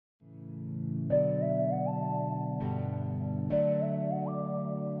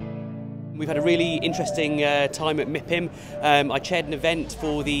We've had a really interesting time at Mipim. I chaired an event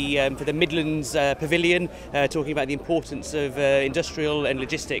for the Midlands Pavilion, talking about the importance of industrial and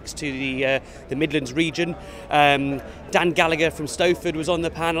logistics to the Midlands region. Dan Gallagher from Stowford was on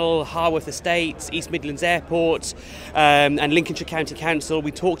the panel, Harworth Estates, East Midlands Airport, and Lincolnshire County Council. We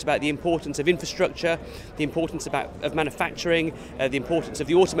talked about the importance of infrastructure, the importance of manufacturing, the importance of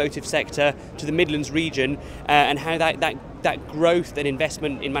the automotive sector to the Midlands region, and how that growth and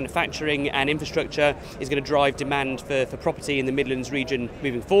investment in manufacturing and infrastructure is going to drive demand for property in the Midlands region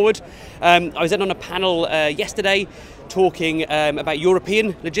moving forward. I was then on a panel yesterday talking about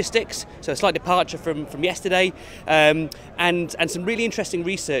European logistics, so a slight departure from yesterday, and some really interesting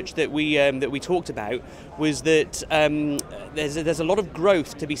research that we talked about was that there's a lot of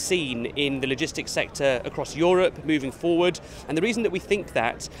growth to be seen in the logistics sector across Europe moving forward, and the reason that we think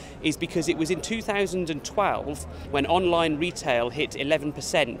that is because it was in 2012 when online retail hit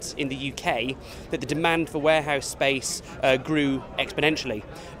 11% in the UK that the demand for warehouse space grew exponentially.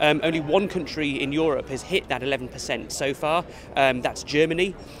 Only one country in Europe has hit that 11% so far, that's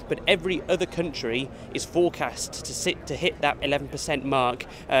Germany, but every other country is forecast to hit that 11% mark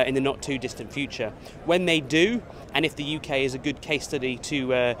in the not too distant future. When they do, and if the UK is a good case study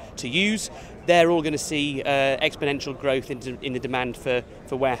to use, they're all going to see exponential growth in the demand for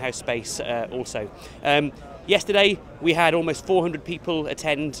warehouse space also. Yesterday we had almost 400 people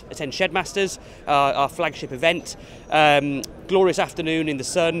attend Shedmasters, our flagship event. Glorious afternoon in the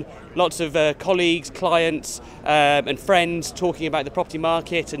sun, lots of colleagues, clients and friends talking about the property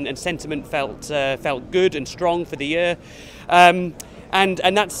market, and sentiment felt good and strong for the year. And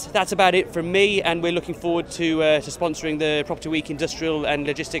that's about it from me, and we're looking forward to sponsoring the Property Week Industrial and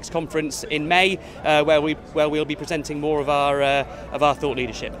Logistics Conference in May, where we'll be presenting more of our thought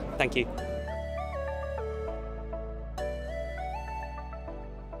leadership. Thank you.